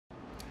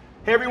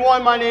Hey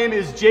everyone, my name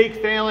is Jake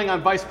Failing.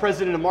 I'm Vice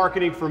President of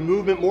Marketing for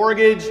Movement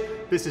Mortgage.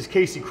 This is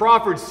Casey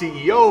Crawford,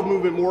 CEO of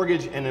Movement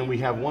Mortgage, and then we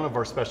have one of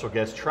our special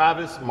guests,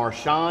 Travis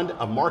Marchand,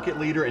 a market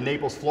leader in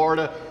Naples,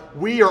 Florida.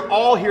 We are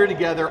all here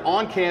together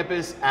on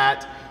campus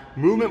at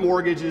Movement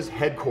Mortgage's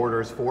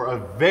headquarters for a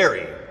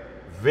very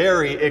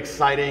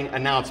exciting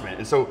announcement.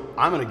 And so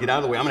I'm gonna get out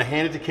of the way. I'm gonna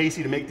hand it to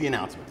Casey to make the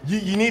announcement.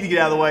 You need to get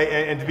out of the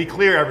way, and to be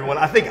clear, everyone,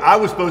 I think I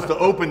was supposed to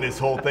open this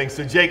whole thing,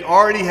 so Jake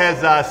already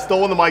has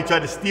stolen the mic, tried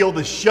to steal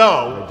the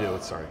show. I do,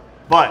 sorry.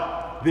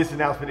 But this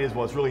announcement is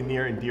one that's really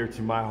near and dear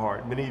to my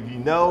heart. Many of you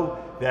know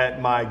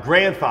that my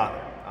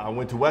grandfather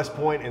went to West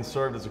Point and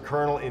served as a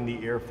colonel in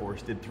the Air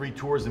Force, did 3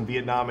 tours in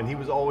Vietnam, and he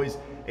was always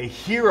a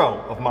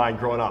hero of mine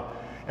growing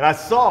up. And I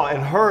saw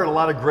and heard a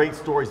lot of great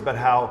stories about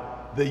how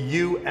the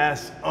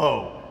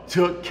USO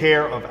took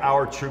care of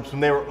our troops when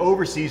they were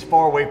overseas,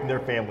 far away from their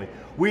family.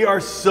 We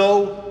are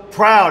so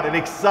proud and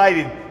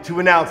excited to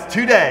announce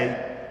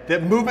today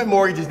that Movement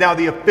Mortgage is now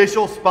the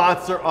official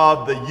sponsor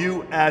of the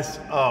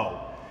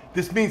USO.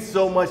 This means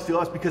so much to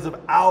us because of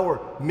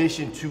our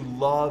mission to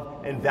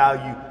love and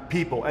value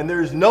people. And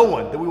there is no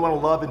one that we want to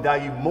love and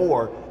value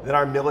more than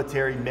our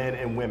military men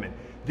and women.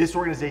 This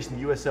organization,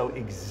 the USO,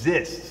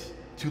 exists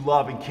to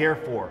love and care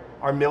for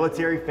our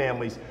military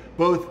families,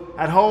 both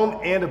at home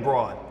and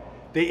abroad.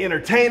 They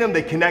entertain them,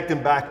 they connect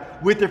them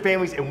back with their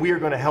families, and we are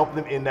going to help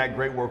them in that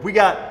great work. We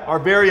got our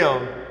very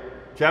own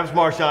Travis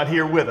Marchand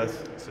here with us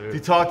to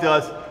talk to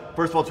us.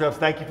 First of all, Travis,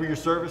 thank you for your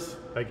service.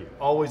 Thank you.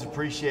 Always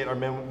appreciate our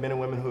men and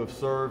women who have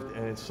served,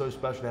 and it's so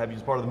special to have you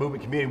as part of the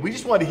movement community. We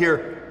just wanted to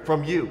hear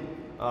from you,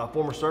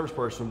 former service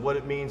person, what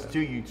it means to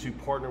you to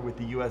partner with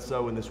the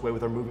USO in this way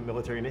with our Movement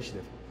Military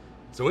Initiative.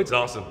 So it's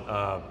awesome.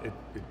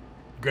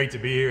 Great to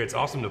be here. It's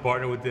awesome to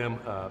partner with them.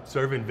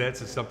 Serving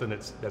vets is something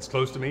that's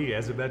close to me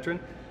as a veteran.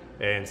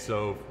 And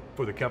so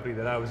for the company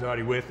that I was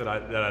already with, that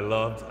I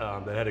loved,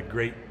 that had a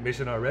great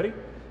mission already,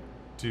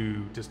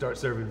 to start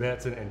serving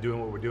vets and doing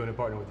what we're doing and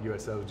partnering with the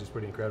USO is just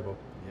pretty incredible.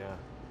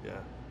 Yeah.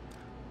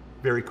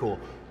 Very cool.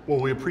 Well,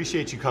 we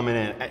appreciate you coming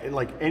in.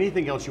 Like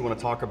anything else you want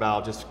to talk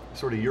about, just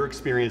sort of your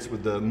experience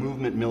with the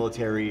Movement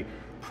Military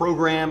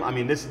Program. I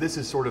mean, this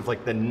is sort of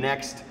like the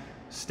next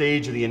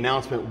stage of the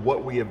announcement,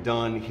 what we have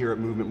done here at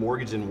Movement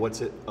Mortgage and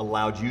what's it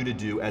allowed you to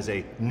do as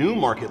a new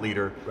market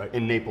leader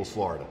in Naples,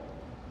 Florida.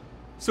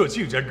 So it's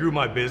huge. I grew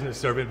my business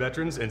serving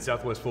veterans in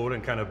Southwest Florida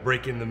and kind of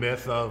breaking the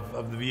myth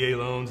of the VA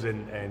loans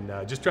and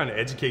just trying to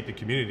educate the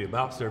community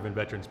about serving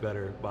veterans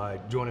better by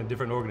joining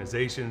different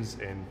organizations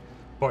and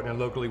partnering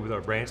locally with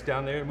our branch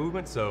down there at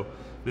Movement. So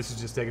this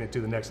is just taking it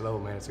to the next level,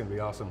 man. It's going to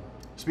be awesome.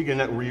 Speaking of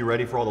that, were you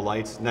ready for all the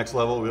lights? Next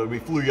level, we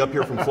flew you up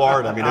here from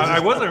Florida. I mean, I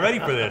wasn't ready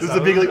for this. This is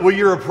a big, well,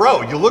 you're a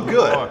pro. You look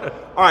good.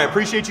 All right,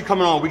 appreciate you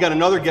coming on. We got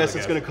another guest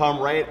that's going to come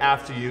right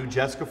after you,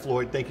 Jessica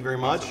Floyd. Thank you very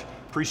much. Awesome.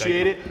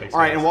 Appreciate it. Thanks, all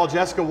right, guys. and while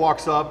Jessica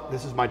walks up,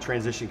 this is my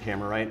transition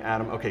camera, right,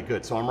 Adam? Okay,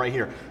 good. So I'm right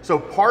here. So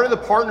part of the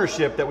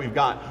partnership that we've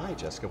got, hi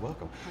Jessica,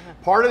 welcome.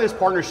 Part of this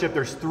partnership,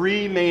 there's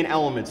 3 main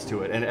elements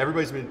to it, and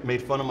everybody's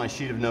made fun of my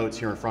sheet of notes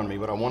here in front of me,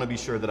 but I want to be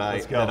sure that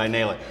I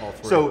nail it.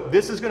 So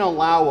this is going to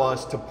allow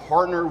us to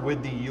partner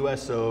with the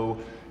USO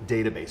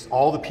database,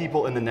 all the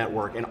people in the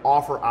network, and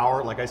offer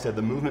our, like I said,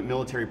 the Movement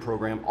Military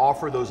Program,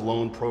 offer those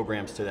loan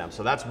programs to them.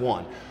 So that's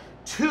 1.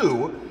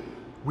 2,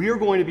 we are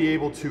going to be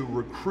able to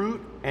recruit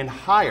and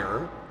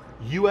hire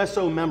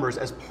USO members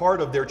as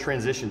part of their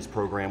transitions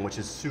program, which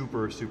is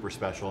super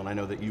special. And I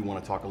know that you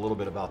want to talk a little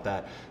bit about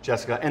that,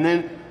 Jessica. And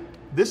then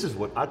this is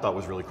what I thought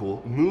was really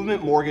cool.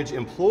 Movement Mortgage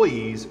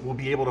employees will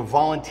be able to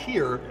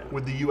volunteer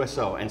with the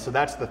USO. And so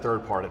that's the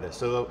 3rd part of this.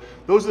 So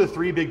those are the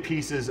 3 big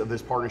pieces of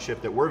this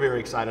partnership that we're very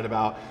excited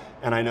about.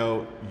 And I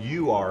know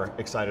you are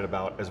excited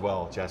about as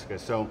well, Jessica.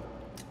 So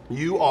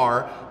you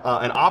are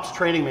an ops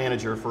training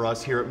manager for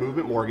us here at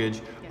Movement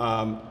Mortgage.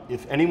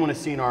 If anyone has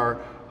seen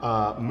our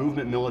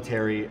Movement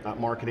Military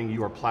marketing,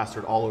 you are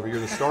plastered all over. You're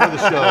the star of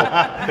the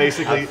show,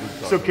 basically.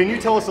 So can you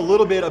tell us a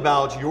little bit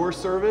about your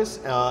service?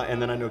 And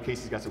then I know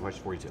Casey's got some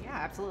questions for you too. Yeah,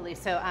 absolutely.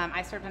 So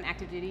I served on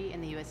active duty in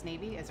the U.S.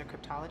 Navy as a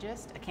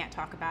cryptologist. I can't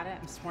talk about it.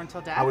 I'm sworn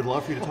till death. I would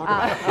love for you to talk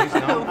about it.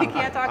 Please, no. We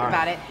can't talk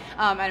about it.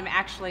 I'm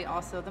actually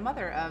also the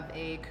mother of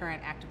a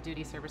current active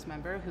duty service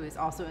member who is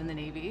also in the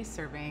Navy,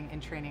 serving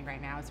and training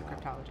right now as a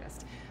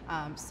cryptologist.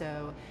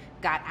 So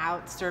got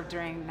out, served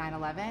during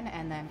 9/11,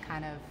 and then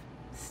kind of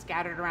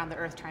scattered around the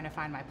earth trying to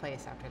find my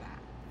place after that.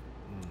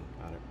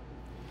 Got it.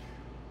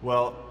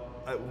 Well,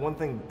 one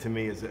thing to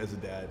me as a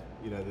dad,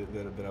 you know,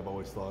 that I've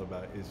always thought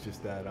about is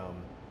just that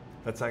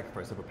that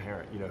sacrifice of a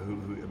parent, you know,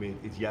 who I mean,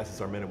 yes, it's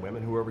our men and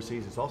women who are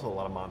overseas. It's also a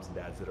lot of moms and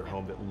dads that are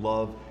home that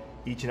love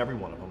each and every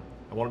one of them.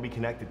 I want to be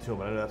connected to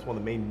them. I know that's one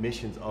of the main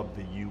missions of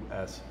the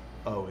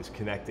USO is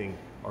connecting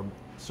our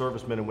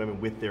servicemen and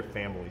women with their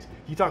families.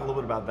 Can you talk a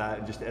little bit about that,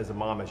 and just as a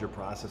mom, as you're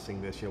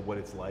processing this, what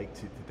it's like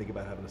to think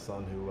about having a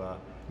son who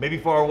maybe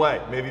far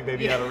away,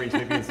 maybe out of reach,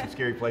 maybe in some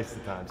scary places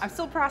at times. I'm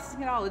still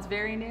processing it all. It's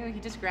very new. He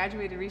just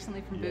graduated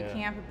recently from boot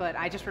camp, but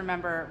I just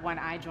remember when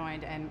I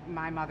joined and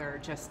my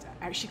mother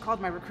she called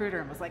my recruiter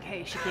and was like,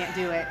 hey, she can't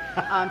do it.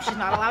 She's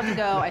not allowed to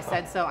go. I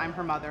said, so I'm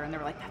her mother. And they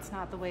were like, that's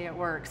not the way it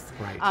works.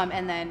 Right.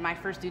 And then my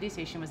first duty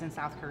station was in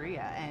South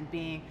Korea, and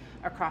being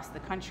across the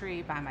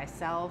country by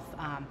myself,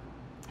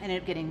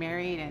 ended up getting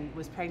married and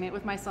was pregnant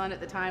with my son at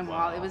the time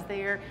while it was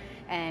there.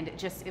 And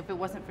just, if it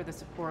wasn't for the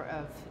support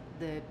of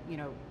the,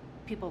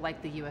 people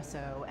like the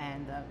USO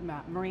and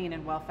the Marine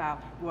and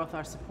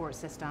welfare support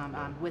system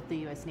with the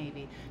U.S.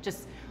 Navy,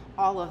 just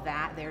all of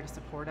that there to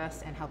support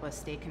us and help us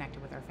stay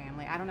connected with our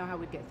family. I don't know how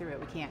we'd get through it.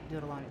 We can't do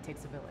it alone. It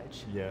takes a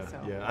village. Yeah, so.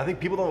 yeah. I think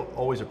people don't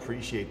always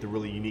appreciate the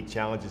really unique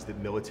challenges that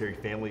military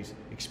families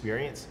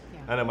experience.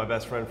 Yeah. I know my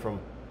best friend from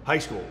high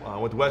school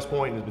went to West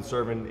Point and has been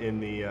serving in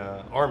the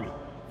Army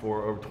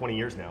for over 20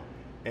 years now.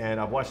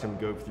 And I've watched him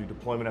go through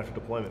deployment after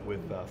deployment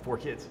with 4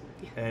 kids.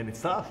 Yeah. And it's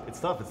tough.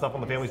 It's tough. It's tough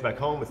on the families back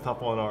home. It's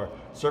tough on our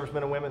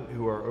servicemen and women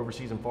who are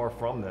overseas and far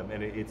from them.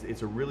 And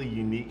it's a really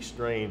unique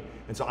strain.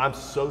 And so I'm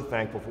so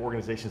thankful for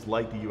organizations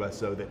like the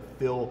USO that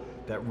fill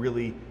that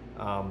really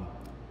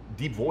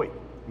deep void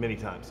many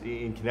times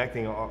in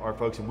connecting our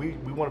folks. And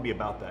we want to be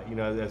about that.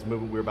 As a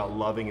movement, we're about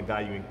loving and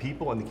valuing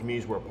people and the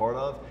communities we're a part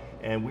of.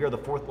 And we are the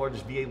 4th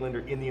largest VA lender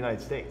in the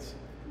United States.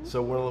 So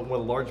we're one of the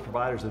largest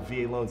providers of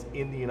VA loans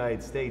in the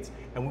United States,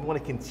 and we want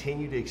to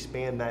continue to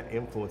expand that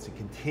influence and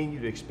continue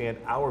to expand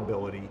our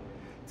ability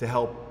to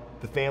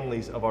help the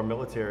families of our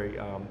military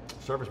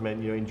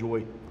servicemen,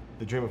 enjoy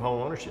the dream of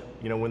home ownership,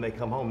 when they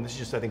come home. This is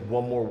just, I think,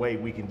 one more way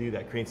we can do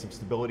that, create some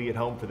stability at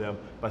home for them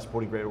by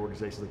supporting great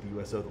organizations like the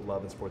USO that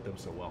love and support them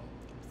so well.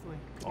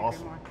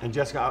 Awesome. And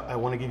Jessica, I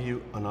want to give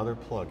you another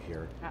plug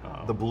here.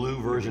 The blue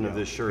version of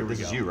this shirt. This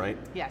is you, right?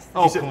 Yes.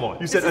 Oh, come on.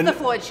 You This said is the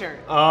Floyd shirt.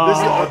 This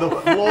is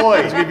the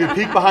Floyd. So give you a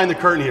peek behind the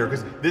curtain here,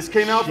 because this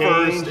came out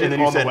first, and then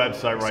you on said, the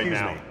website right excuse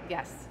now. me.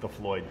 Yes. The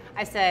Floyd.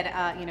 I said,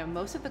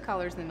 most of the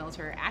colors in the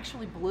military are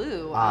actually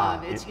blue.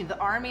 The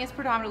Army is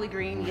predominantly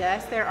green.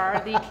 Yes, there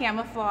are the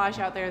camouflage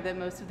out there that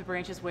most of the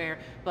branches wear,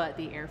 but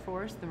the Air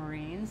Force, the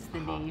Marines, the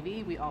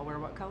Navy, we all wear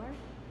what color?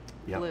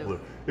 Yeah, blue.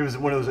 It was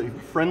one of those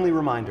friendly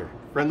reminder,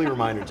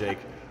 Jake.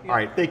 All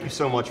right, thank you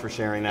so much for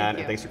sharing that,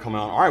 and thanks for coming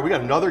on. All right, we got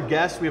another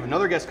guest. We have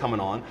another guest coming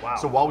on. Wow.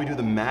 So while we do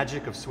the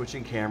magic of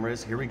switching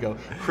cameras, here we go.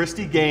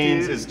 Christy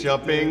Gaines is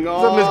jumping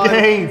on. What's up,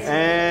 Ms. Gaines?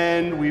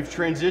 And we've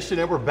transitioned,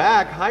 and we're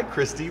back. Hi,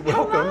 Christy.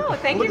 Welcome. Hello.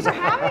 Thank you for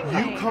having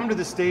me. You come to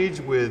the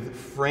stage with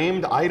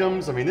framed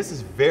items. I mean, this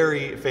is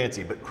very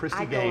fancy, but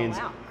Christy Gaines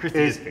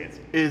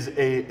is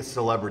a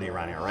celebrity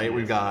around here, right?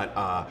 We've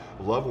got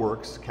Love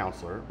Works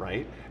counselor,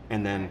 right?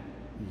 And then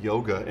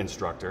yoga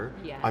instructor.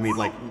 Yes. I mean,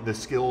 like, the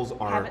skills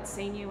are. Haven't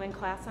seen you in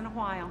class in a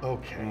while.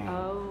 Okay.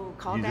 Oh,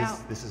 called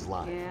out. This is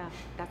live. Yeah,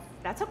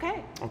 that's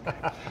okay. Okay.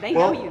 They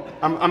Well, know you.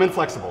 I'm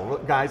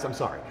inflexible, guys. I'm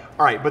sorry.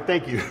 All right, but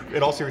thank you,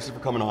 in all seriousness,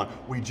 for coming on.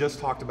 We just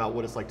talked about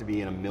what it's like to be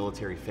in a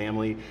military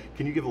family.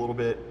 Can you give a little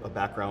bit of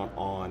background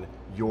on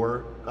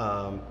your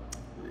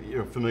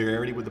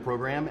familiarity with the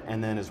program,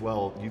 and then as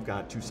well, you've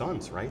got 2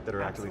 sons, right, that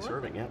are actively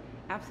serving? Yeah.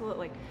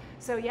 Absolutely.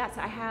 So yes,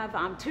 I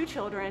have 2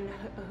 children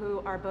who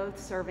are both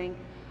serving.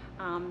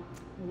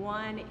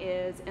 One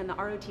is in the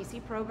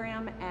ROTC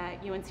program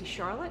at UNC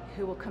Charlotte,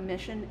 who will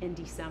commission in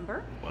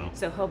December. Wow.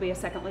 So he'll be a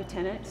 2nd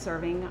lieutenant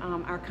serving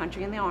our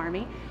country in the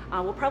Army.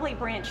 We'll probably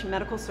branch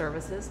medical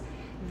services.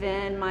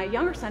 Then my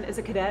younger son is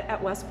a cadet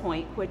at West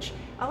Point, which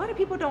a lot of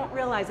people don't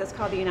realize that's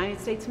called the United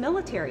States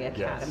Military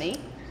Academy.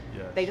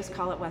 Yes. They just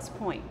call it West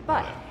Point,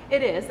 but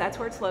it is. That's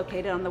where it's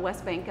located, on the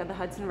west bank of the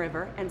Hudson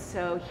River, and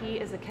so he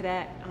is a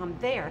cadet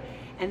there.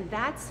 And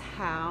that's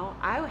how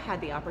I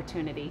had the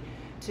opportunity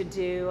to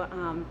do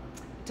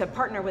to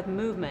partner with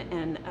Movement,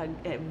 and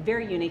a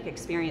very unique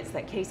experience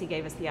that Casey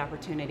gave us the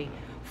opportunity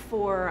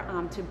for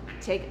to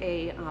take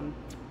a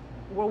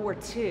World War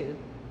II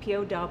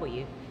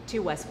POW to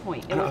West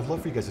Point. And I'd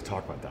love for you guys to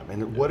talk about that.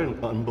 And what an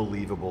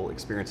unbelievable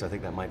experience. I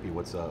think that might be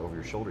what's over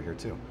your shoulder here,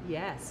 too.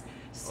 Yes.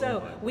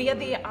 So we had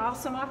the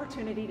awesome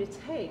opportunity to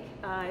take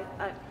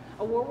a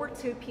World War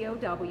II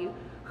POW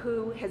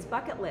who his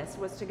bucket list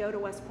was to go to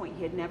West Point.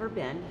 He had never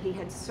been. He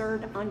had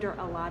served under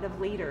a lot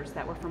of leaders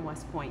that were from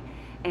West Point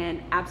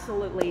and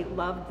absolutely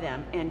loved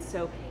them. And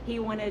so he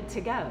wanted to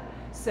go.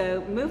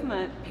 So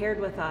Movement paired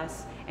with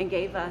us and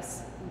gave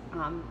us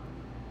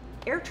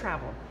air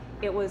travel.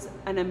 It was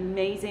an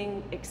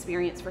amazing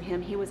experience for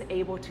him. He was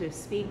able to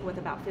speak with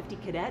about 50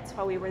 cadets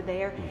while we were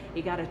there.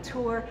 He got a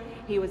tour.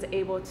 He was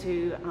able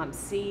to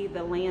see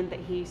the land that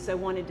he so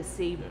wanted to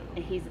see.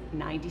 And he's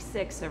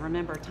 96, so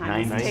remember,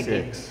 time is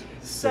ticking.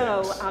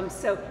 So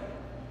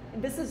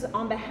This is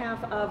on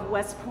behalf of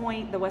West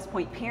Point, the West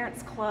Point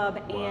Parents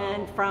Club,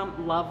 and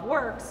from Love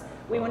Works.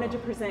 We wanted to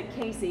present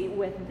Casey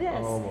with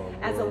this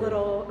as a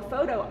little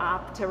photo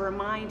op to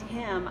remind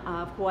him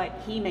of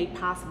what he made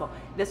possible.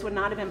 This would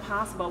not have been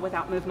possible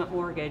without Movement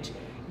Mortgage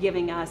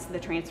giving us the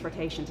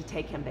transportation to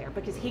take him there,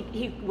 because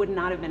he would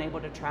not have been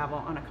able to travel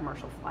on a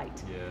commercial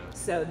flight. Yeah.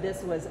 So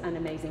this was an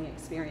amazing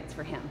experience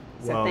for him.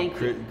 So thank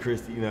you.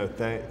 Christy,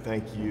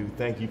 thank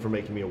you for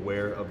making me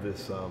aware of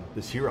this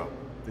this hero.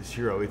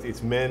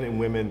 It's men and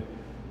women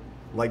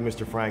like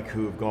Mr. Frank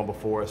who have gone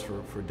before us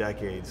for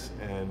decades,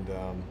 and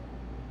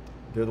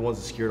they're the ones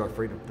that secured our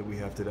freedom that we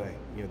have today.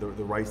 You know,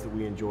 the rights that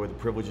we enjoy, the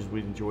privileges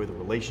we enjoy, the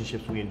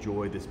relationships we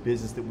enjoy, this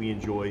business that we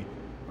enjoy,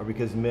 are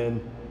because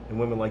men and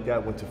women like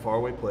that went to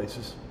faraway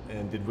places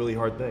and did really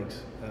hard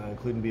things,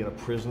 including being a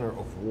prisoner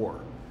of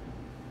war,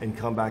 and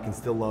come back and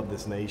still love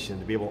this nation.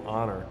 To be able to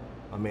honor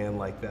a man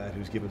like that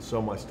who's given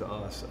so much to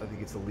us, I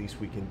think it's the least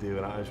we can do.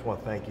 And I just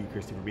want to thank you,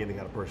 Christy, for being the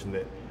kind of person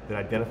that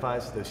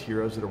identifies those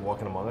heroes that are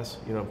walking among us,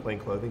 you know, in plain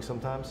clothing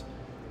sometimes,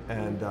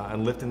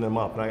 and lifting them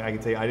up. And I can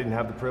tell you, I didn't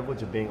have the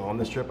privilege of being on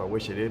this trip. I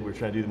wish I did. We were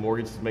trying to do the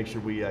mortgage to make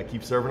sure we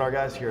keep serving our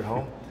guys here at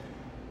home.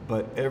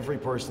 But every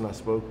person I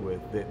spoke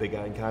with, they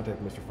got in contact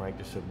with Mr. Frank,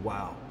 just said,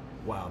 wow,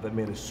 that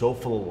man is so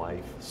full of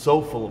life,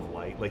 so full of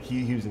light. Like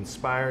he was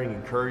inspiring,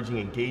 encouraging,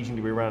 engaging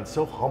to be around,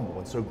 so humble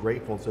and so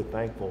grateful and so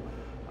thankful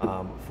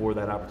for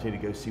that opportunity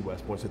to go see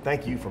West Point. So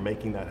thank you for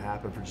making that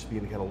happen, for just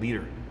being the kind of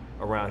leader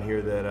around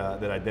here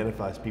that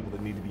identifies people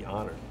that need to be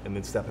honored, and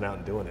then stepping out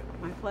and doing it.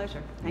 My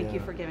pleasure. Thank you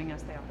for giving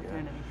us the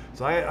opportunity. Yeah.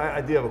 So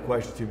I do have a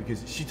question too,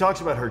 because she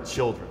talks about her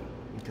children,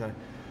 okay?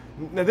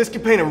 Now this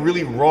could paint a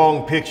really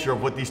wrong picture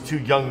of what these two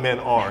young men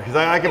are, because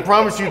I can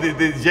promise you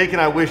that Jake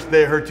and I wish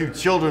that her two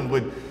children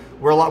would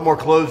wear a lot more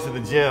clothes to the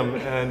gym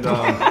and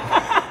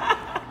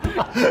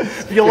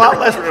be a lot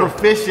less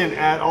proficient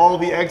at all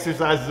the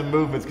exercises and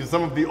movements, because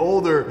some of the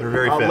older,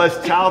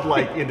 less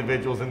childlike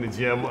individuals in the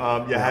gym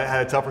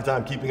had a tougher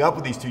time keeping up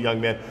with these two young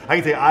men. I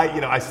can tell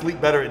you, I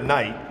sleep better at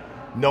night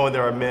knowing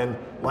there are men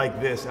like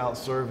this out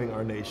serving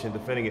our nation,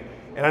 defending it.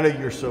 And I know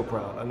you're so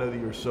proud. I know that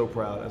you're so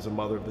proud as a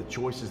mother of the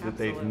choices that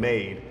they've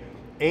made.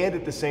 And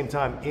at the same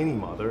time, any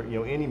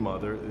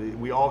mother,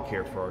 we all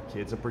care for our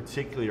kids, and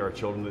particularly our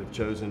children that have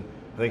chosen,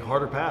 I think,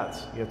 harder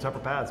paths, tougher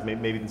paths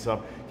maybe than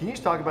some. Can you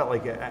just talk about,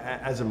 like,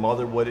 as a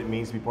mother, what it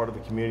means to be part of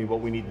a community,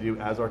 what we need to do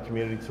as our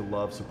community to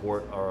love,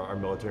 support our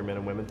military men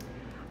and women?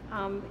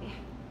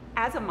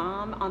 As a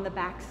mom, on the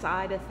back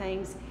side of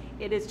things,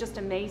 it is just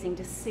amazing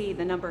to see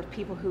the number of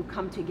people who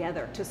come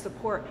together to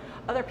support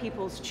other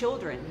people's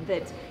children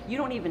that you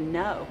don't even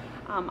know.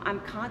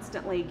 I'm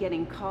constantly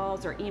getting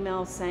calls or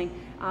emails saying,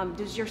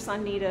 does your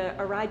son need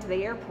a ride to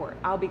the airport?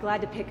 I'll be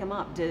glad to pick him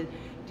up. Do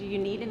you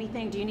need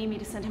anything? Do you need me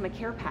to send him a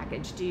care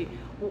package?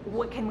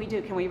 What can we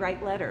do? Can we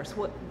write letters?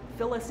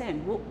 Fill us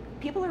in.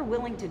 People are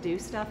willing to do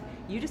stuff.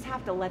 You just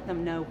have to let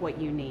them know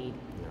what you need.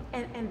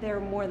 Yeah. And they're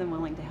more than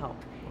willing to help.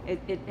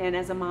 And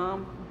as a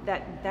mom,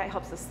 that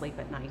helps us sleep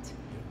at night,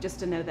 just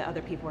to know that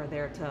other people are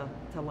there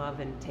to love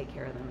and take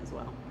care of them as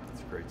well.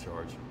 That's a great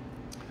charge.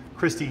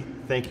 Christy,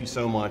 thank you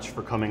so much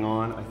for coming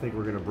on. I think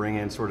we're going to bring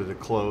in sort of the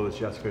close.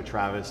 Jessica,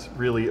 Travis,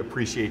 really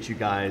appreciate you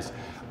guys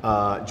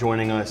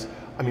joining us.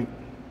 I mean,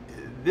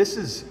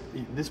 this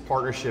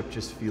partnership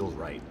just feels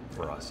right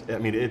for us. I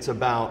mean, it's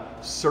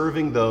about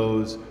serving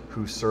those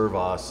who serve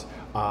us.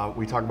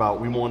 We talk about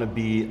we want to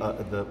be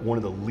one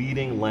of the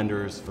leading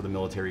lenders for the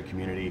military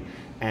community,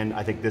 and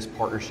I think this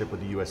partnership with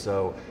the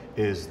USO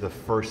is the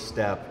first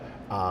step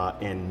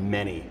in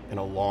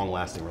a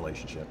long-lasting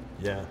relationship.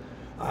 Yeah,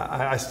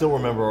 I still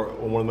remember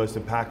one of the most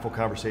impactful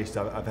conversations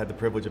I've had the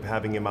privilege of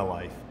having in my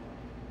life,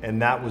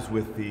 and that was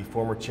with the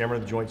former chairman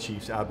of the Joint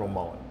Chiefs, Admiral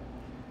Mullen.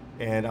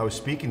 And I was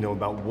speaking to him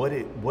about what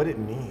it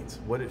means,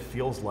 what it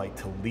feels like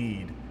to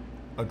lead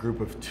a group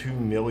of 2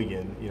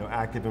 million,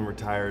 active and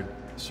retired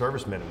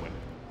servicemen and women.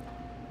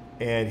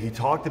 And he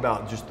talked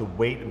about just the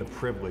weight and the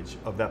privilege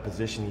of that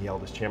position he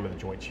held as chairman of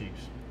the Joint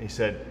Chiefs. And he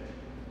said,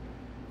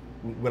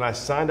 when I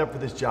signed up for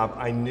this job,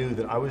 I knew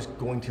that I was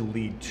going to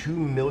lead 2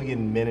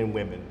 million men and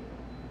women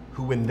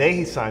who, when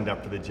they signed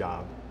up for the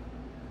job,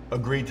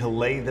 agreed to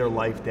lay their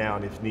life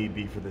down if need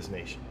be for this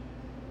nation.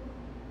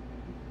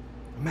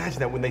 Imagine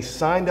that. When they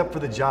signed up for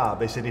the job,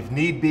 they said, if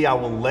need be, I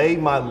will lay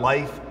my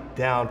life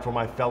down for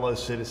my fellow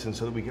citizens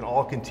so that we can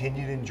all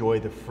continue to enjoy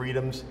the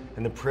freedoms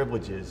and the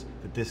privileges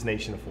that this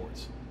nation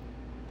affords.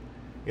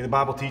 The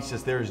Bible teaches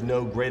us there is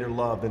no greater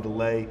love than to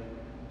lay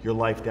your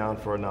life down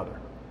for another.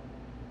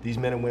 These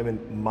men and women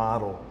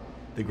model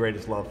the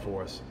greatest love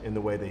for us in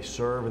the way they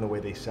serve and the way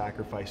they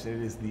sacrifice. And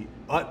it is the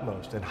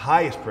utmost and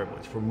highest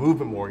privilege for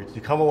Movement Mortgage to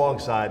come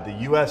alongside the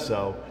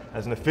USO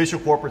as an official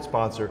corporate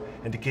sponsor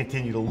and to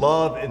continue to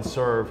love and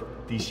serve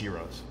these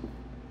heroes.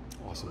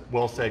 Awesome.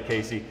 Well said,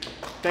 Casey.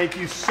 Thank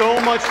you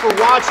so much for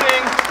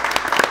watching.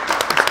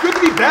 It's good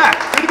to be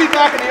back. Good to be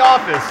back in the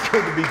office.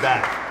 Good to be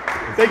back.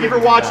 Thank you for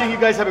watching. You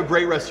guys have a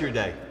great rest of your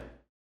day.